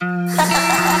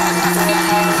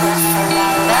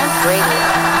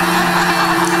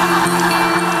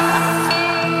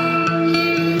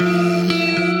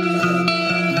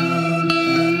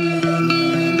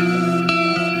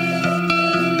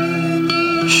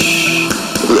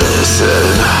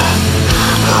Listen,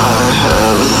 I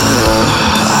have lived,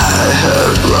 I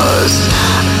have lost,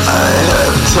 I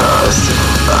have tossed,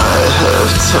 I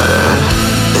have turned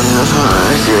in my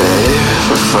grave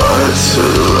for far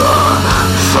too long,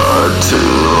 far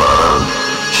too long.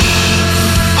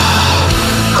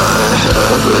 I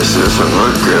have risen from a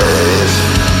grave,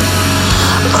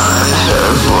 I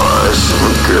have watched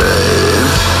my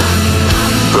grave,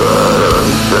 but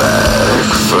I'm back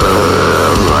for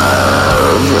my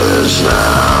revenge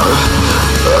now.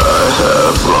 I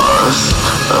have lost,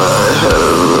 I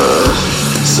have lived,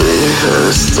 see her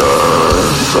star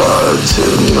far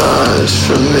too much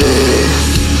for me.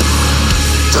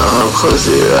 Don't close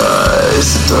your eyes,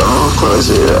 don't close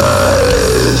your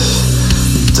eyes,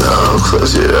 don't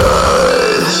close your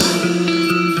eyes.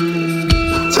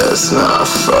 That's not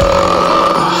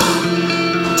far,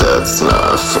 that's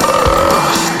not far,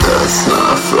 that's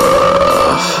not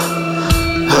far.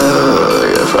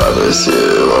 I promise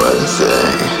you one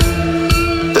thing,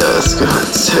 that's gonna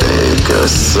take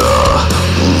us all,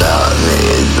 not me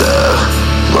though,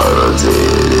 mortal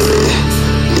deity.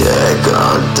 Yeah,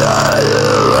 gonna die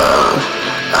alone,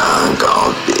 I'm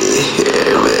gonna be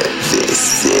here with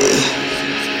VC.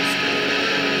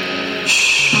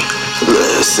 Shh,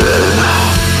 listen,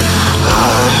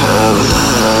 I have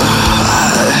loved,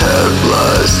 I have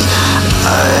lost,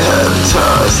 I have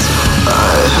tossed,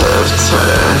 I have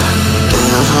turned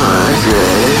in my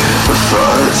grave for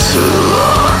far too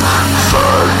long,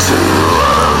 far too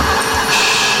long.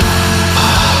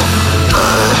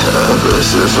 I have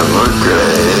risen from a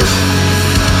grave,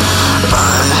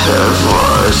 I have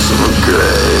watched my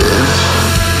grave,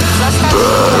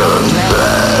 but I'm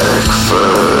back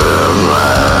for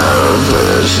my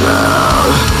revenge now.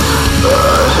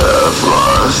 I have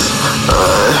lost,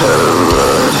 I have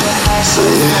lived,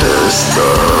 see her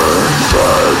star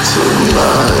far too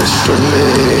much for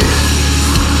me.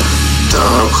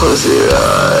 Don't close your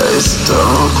eyes,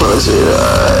 don't close your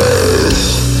eyes,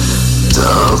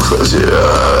 don't close your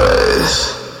eyes.